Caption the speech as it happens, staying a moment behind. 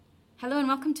Hello and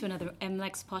welcome to another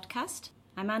MLEX podcast.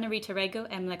 I'm Anna Rita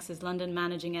Rego, MLEX's London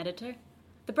Managing Editor.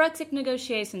 The Brexit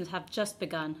negotiations have just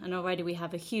begun and already we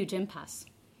have a huge impasse.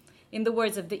 In the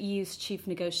words of the EU's chief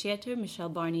negotiator,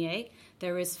 Michel Barnier,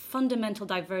 there is fundamental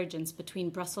divergence between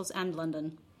Brussels and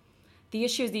London. The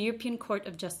issue is the European Court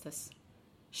of Justice.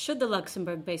 Should the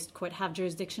Luxembourg-based court have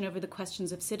jurisdiction over the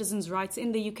questions of citizens' rights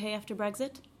in the UK after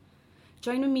Brexit?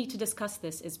 Joining me to discuss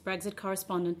this is Brexit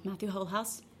correspondent Matthew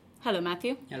Holhouse. Hello,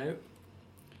 Matthew. Hello.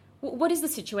 What is the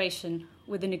situation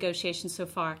with the negotiations so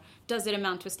far? Does it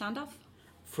amount to a standoff?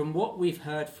 From what we've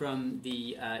heard from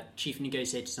the chief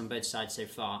negotiators on both sides so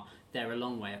far, they're a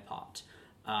long way apart.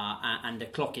 And the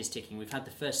clock is ticking. We've had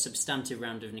the first substantive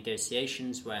round of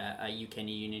negotiations where UK and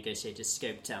EU negotiators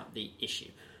scoped out the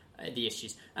issues.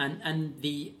 And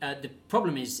the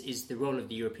problem is the role of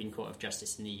the European Court of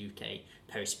Justice in the UK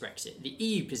post-Brexit. The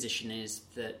EU position is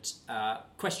that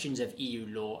questions of EU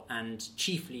law and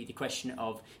chiefly the question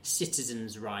of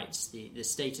citizens' rights, the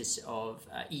status of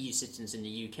EU citizens in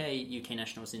the UK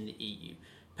nationals in the EU,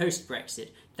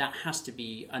 post-Brexit, that has to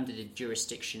be under the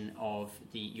jurisdiction of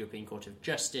the European Court of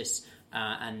Justice,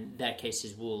 and their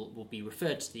cases will be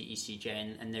referred to the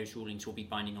ECJ, and those rulings will be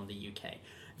binding on the UK.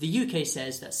 The UK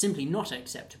says that's simply not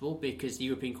acceptable because the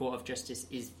European Court of Justice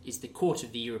is the court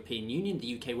of the European Union.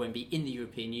 The UK won't be in the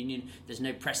European Union. There's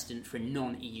no precedent for a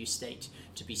non-EU state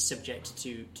to be subject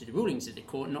to the rulings of the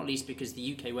court, not least because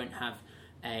the UK won't have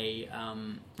a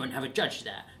judge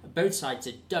there. Both sides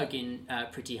are dug in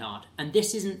pretty hard, and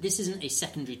this isn't a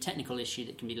secondary technical issue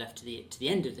that can be left to the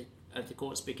end of the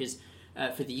courts because.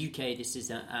 For the UK, this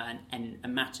is a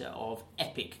matter of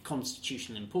epic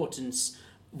constitutional importance.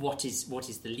 What is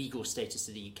the legal status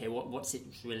of the UK? What's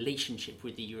its relationship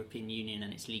with the European Union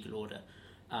and its legal order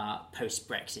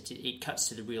post-Brexit? It cuts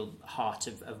to the real heart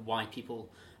of why people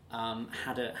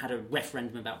had a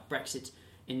referendum about Brexit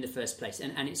in the first place.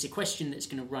 And it's a question that's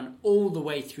going to run all the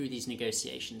way through these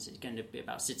negotiations. It's going to be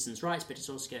about citizens' rights, but it's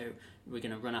also we're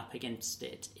going to run up against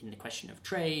it in the question of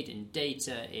trade, in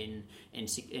data, in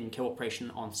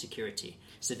cooperation on security.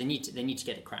 So they need to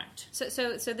get it cracked.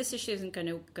 So this issue isn't going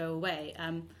to go away.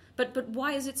 But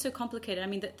why is it so complicated? I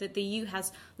mean, the EU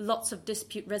has lots of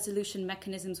dispute resolution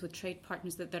mechanisms with trade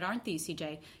partners that aren't the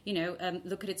ECJ.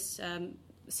 Look at its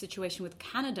situation with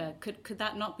Canada. Could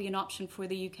that not be an option for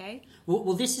the UK?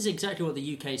 Well, this is exactly what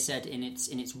the UK said in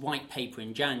its white paper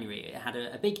in January. It had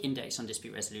a big index on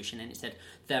dispute resolution, and it said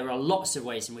there are lots of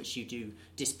ways in which you do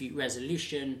dispute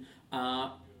resolution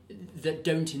that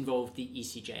don't involve the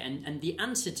ECJ. And the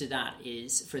answer to that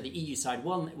is, for the EU side,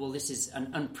 well, this is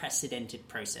an unprecedented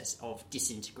process of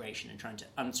disintegration and trying to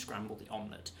unscramble the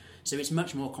omelette. So it's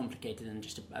much more complicated than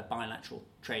just a bilateral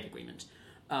trade agreement.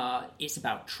 It's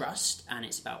about trust and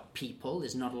it's about people.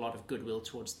 There's not a lot of goodwill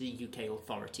towards the UK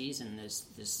authorities, and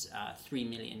there's 3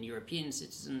 million European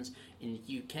citizens in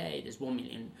the UK. There's 1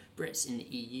 million Brits in the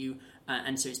EU,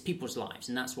 and so it's people's lives,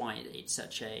 and that's why it's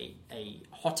such a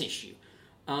hot issue.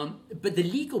 But the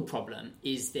legal problem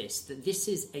is that this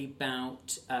is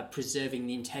about preserving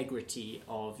the integrity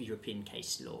of European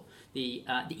case law. The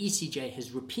ECJ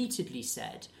has repeatedly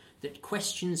said that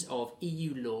questions of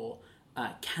EU law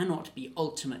cannot be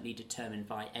ultimately determined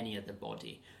by any other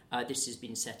body. This has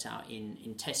been set out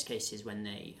in test cases when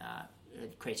they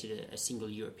created a single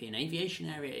European aviation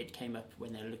area. It came up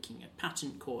when they were looking at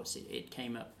patent courts. It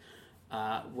came up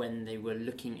when they were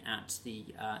looking at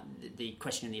the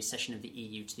question of the accession of the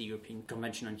EU to the European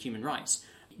Convention on Human Rights.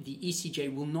 The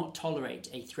ECJ will not tolerate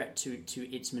a threat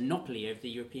to its monopoly over the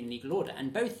European legal order.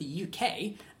 And both the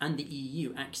UK and the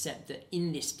EU accept that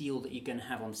in this deal that you're going to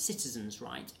have on citizens'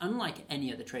 rights, unlike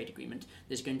any other trade agreement,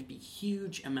 there's going to be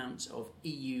huge amounts of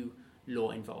EU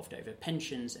law involved over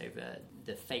pensions, over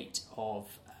the fate of,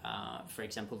 for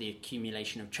example, the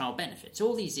accumulation of child benefits.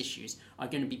 All these issues are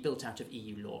going to be built out of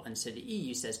EU law. And so the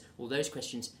EU says, well, those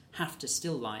questions have to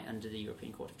still lie under the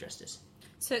European Court of Justice.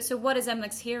 So what is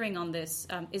MLEX hearing on this?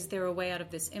 Is there a way out of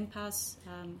this impasse?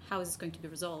 How is this going to be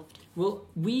resolved? Well,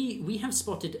 we have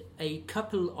spotted a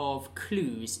couple of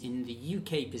clues in the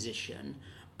UK position,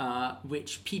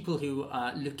 which people who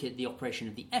look at the operation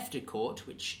of the EFTA Court,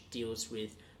 which deals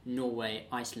with Norway,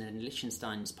 Iceland and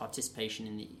Liechtenstein's participation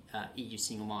in the EU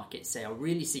single market, say are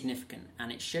really significant.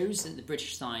 And it shows that the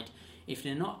British side, if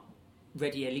they're not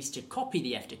ready at least to copy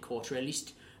the EFTA Court, or at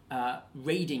least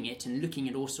raiding it and looking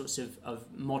at all sorts of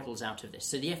models out of this.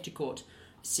 So the EFTA Court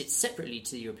sits separately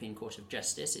to the European Court of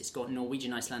Justice. It's got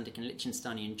Norwegian, Icelandic and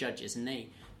Liechtensteinian judges, and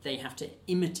they have to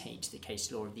imitate the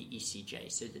case law of the ECJ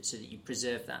so that you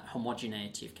preserve that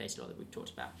homogeneity of case law that we've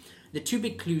talked about. The two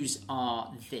big clues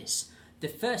are this. The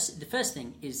first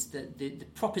thing is that the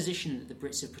proposition that the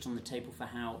Brits have put on the table for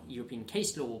how European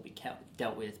case law will be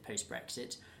dealt with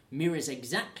post-Brexit mirrors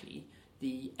exactly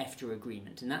the EFTA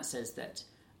agreement, and that says that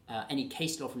any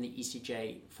case law from the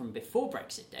ECJ from before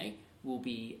Brexit Day will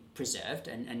be preserved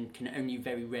and can only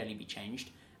very rarely be changed,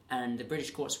 and the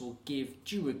British courts will give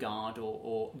due regard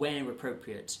or where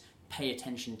appropriate, pay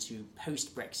attention to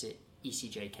post-Brexit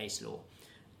ECJ case law.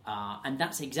 And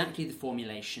that's exactly the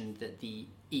formulation that the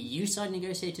EU side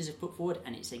negotiators have put forward,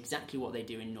 and it's exactly what they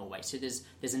do in Norway. So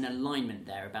there's an alignment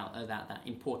there about that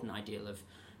important ideal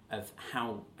of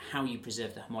how you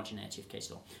preserve the homogeneity of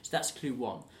case law. So that's clue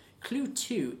one. Clue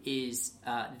two is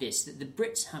this, that the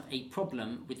Brits have a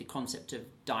problem with the concept of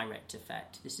direct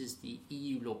effect. This is the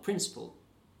EU law principle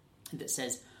that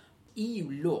says EU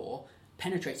law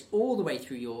penetrates all the way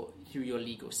through your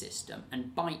legal system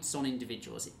and bites on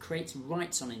individuals. It creates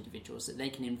rights on individuals that they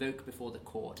can invoke before the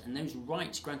court, and those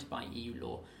rights granted by EU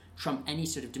law trump any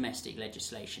sort of domestic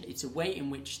legislation. It's a way in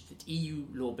which the EU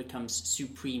law becomes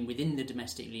supreme within the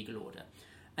domestic legal order.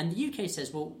 And the UK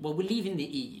says, well, we're leaving the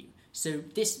EU, so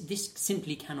this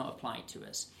simply cannot apply to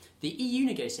us. The EU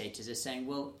negotiators are saying,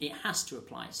 well, it has to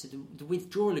apply. So the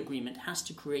withdrawal agreement has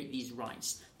to create these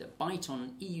rights that bite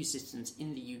on EU citizens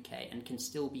in the UK and can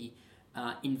still be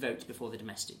invoked before the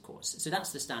domestic courts. So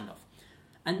that's the standoff.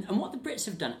 And what the Brits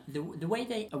have done, the way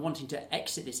they are wanting to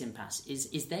exit this impasse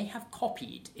is they have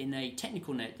copied in a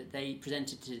technical note that they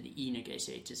presented to the EU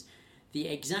negotiators the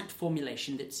exact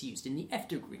formulation that's used in the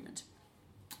EFTA agreement.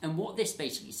 And what this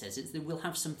basically says is that we'll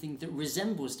have something that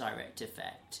resembles direct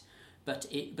effect, but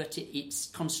it's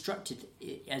constructed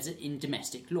as in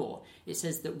domestic law. It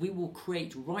says that we will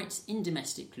create rights in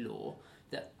domestic law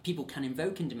that people can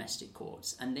invoke in domestic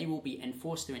courts, and they will be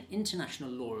enforced through an international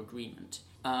law agreement,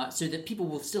 so that people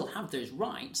will still have those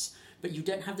rights, but you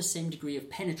don't have the same degree of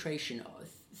penetration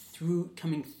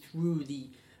coming through the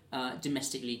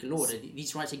domestic legal order.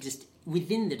 These rights exist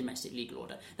within the domestic legal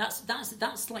order.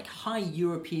 That's like high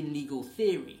European legal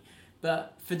theory.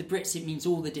 But for the Brits, it means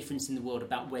all the difference in the world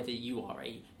about whether you are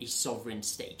a sovereign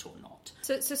state or not.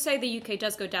 So say the UK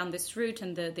does go down this route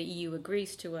and the EU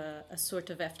agrees to a sort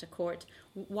of EFTA court.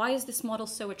 Why is this model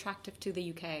so attractive to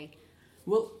the UK?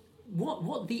 Well,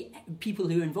 what the people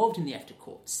who are involved in the EFTA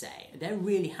court say, they're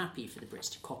really happy for the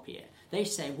Brits to copy it. They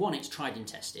say, one, it's tried and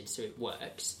tested, so it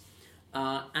works.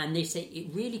 And they say it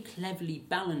really cleverly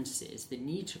balances the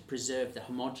need to preserve the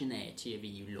homogeneity of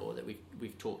EU law that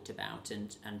we've talked about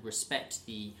and respect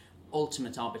the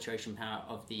ultimate arbitration power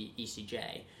of the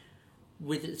ECJ,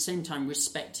 with at the same time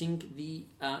respecting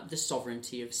the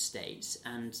sovereignty of states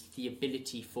and the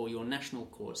ability for your national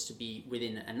courts to be,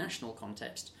 within a national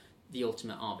context, the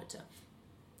ultimate arbiter.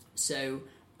 So,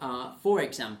 for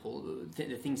example,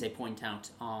 the things they point out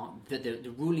are that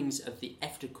the rulings of the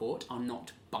EFTA court are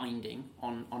not binding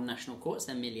on national courts,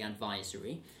 they're merely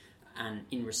advisory, and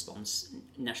in response,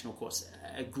 national courts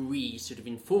agree sort of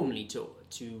informally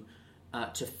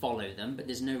to follow them, but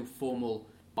there's no formal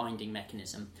binding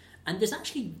mechanism. And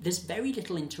there's very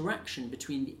little interaction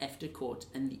between the EFTA court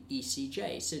and the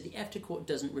ECJ, so the EFTA court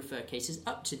doesn't refer cases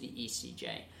up to the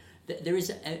ECJ. There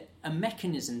is a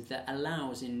mechanism that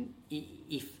allows,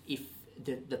 if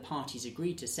the parties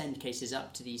agree to send cases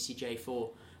up to the ECJ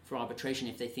for arbitration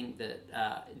if they think that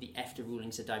the EFTA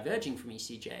rulings are diverging from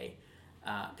ECJ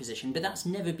position, but that's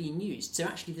never been used. So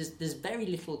actually there's very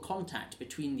little contact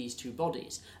between these two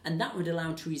bodies, and that would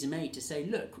allow Theresa May to say,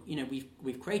 look,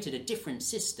 we've created a different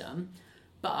system,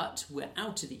 but we're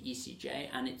out of the ECJ,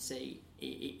 and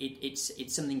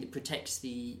it's something that protects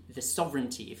the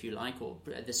sovereignty, if you like, or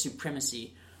the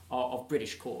supremacy of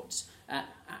British courts.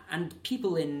 And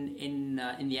people in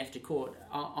the EFTA court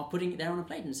are putting it there on a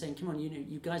plate and saying, come on,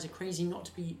 you guys are crazy not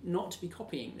to be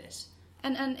copying this.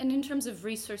 And in terms of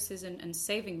resources and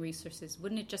saving resources,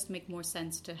 wouldn't it just make more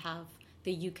sense to have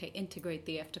the UK integrate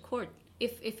the EFTA court?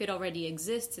 If it already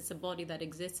exists, it's a body that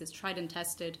exists, it's tried and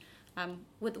tested.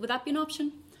 Would that be an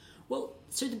option? Well,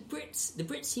 so the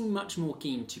Brits seem much more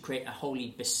keen to create a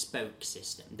wholly bespoke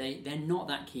system. They're not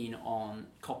that keen on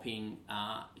copying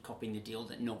the deal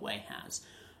that Norway has,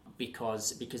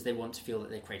 because they want to feel that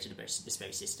they've created a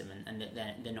bespoke system and that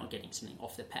they're not getting something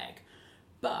off the peg.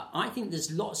 But I think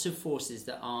there's lots of forces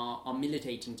that are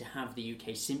militating to have the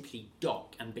UK simply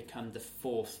dock and become the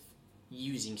fourth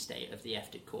using state of the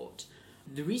EFTA court.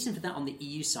 The reason for that on the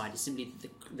EU side is simply that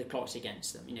the clock's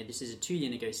against them. This is a 2-year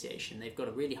negotiation. They've got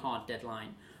a really hard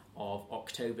deadline of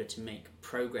October to make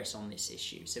progress on this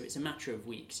issue. So it's a matter of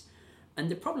weeks.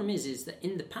 And the problem is that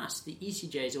in the past, the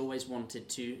ECJ has always wanted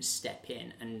to step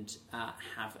in and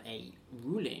have a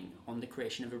ruling on the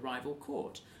creation of a rival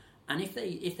court. And if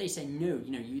they say no,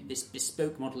 this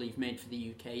bespoke model you've made for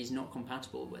the UK is not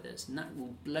compatible with us, and that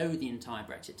will blow the entire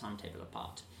Brexit timetable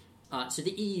apart. So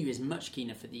the EU is much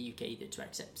keener for the UK either to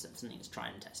accept something that's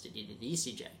tried and tested, either the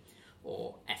ECJ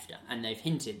or EFTA, and they've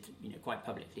hinted, quite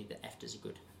publicly that EFTA is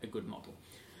a good model.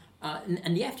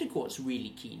 And the EFTA Court's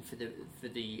really keen for the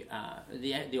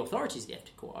authorities of the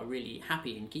EFTA Court are really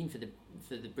happy and keen for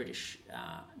the British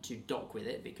to dock with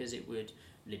it, because it would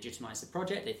legitimise the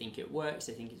project. They think it works.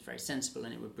 They think it's very sensible,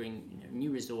 and it would bring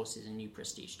new resources and new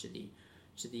prestige to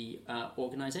the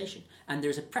organisation. And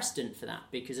there's a precedent for that,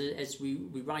 because as we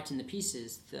write in the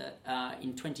pieces that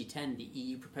in 2010 the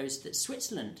EU proposed that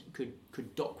Switzerland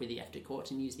could dock with the EFTA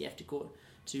Court and use the EFTA Court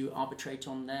to arbitrate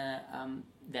on their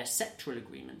sectoral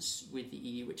agreements with the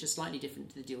EU, which are slightly different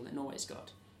to the deal that Norway's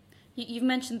got. You've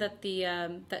mentioned that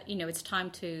it's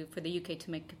time for the UK to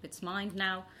make up its mind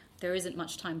now. There isn't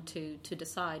much time to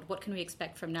decide. What can we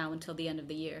expect from now until the end of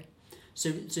the year? So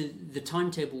the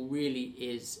timetable really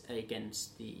is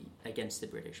against the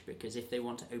British, because if they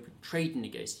want to open trade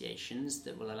negotiations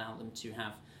that will allow them to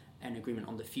have an agreement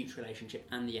on the future relationship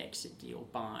and the exit deal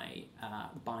by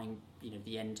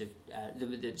the end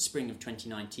of the spring of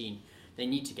 2019, they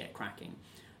need to get cracking.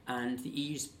 And the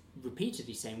EU's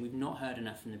repeatedly saying we've not heard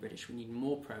enough from the British. We need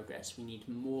more progress. We need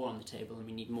more on the table, and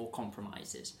we need more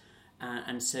compromises.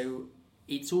 And so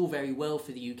it's all very well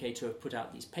for the UK to have put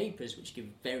out these papers, which give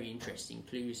very interesting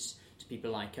clues to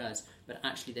people like us, but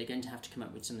actually they're going to have to come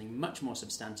up with something much more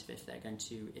substantive if they're going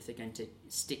to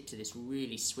stick to this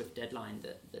really swift deadline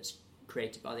that's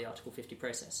created by the Article 50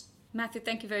 process. Matthew,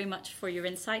 thank you very much for your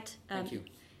insight. Thank you.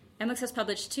 MLIX has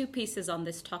published 2 pieces on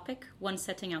this topic, one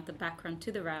setting out the background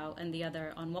to the row and the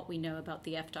other on what we know about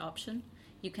the EFTA option.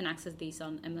 You can access these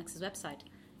on MLIX's website.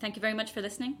 Thank you very much for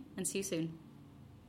listening, and see you soon.